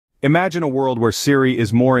Imagine a world where Siri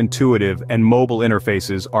is more intuitive and mobile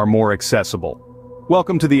interfaces are more accessible.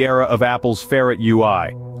 Welcome to the era of Apple's Ferret-UI,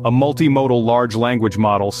 a multimodal large language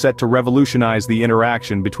model set to revolutionize the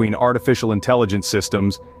interaction between artificial intelligence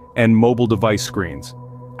systems and mobile device screens.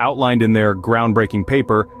 Outlined in their groundbreaking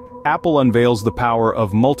paper, Apple unveils the power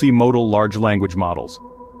of multimodal large language models.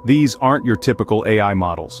 These aren't your typical AI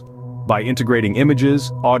models. By integrating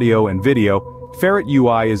images, audio, and video,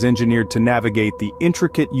 Ferret-UI is engineered to navigate the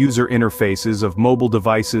intricate user interfaces of mobile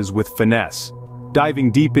devices with finesse.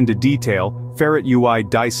 Diving deep into detail, Ferret-UI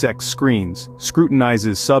dissects screens,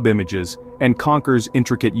 scrutinizes sub-images, and conquers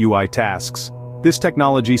intricate UI tasks. This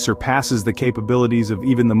technology surpasses the capabilities of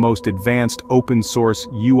even the most advanced open-source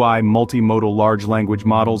UI multimodal large language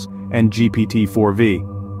models and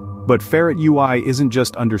GPT-4v. But Ferret-UI isn't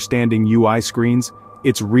just understanding UI screens,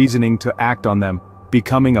 it's reasoning to act on them,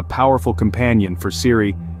 becoming a powerful companion for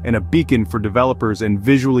Siri and a beacon for developers and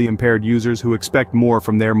visually impaired users who expect more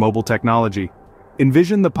from their mobile technology.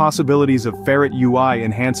 Envision the possibilities of Ferret-UI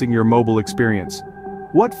enhancing your mobile experience.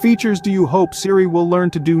 What features do you hope Siri will learn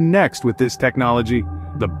to do next with this technology?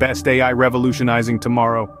 The best AI revolutionizing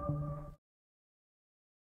tomorrow.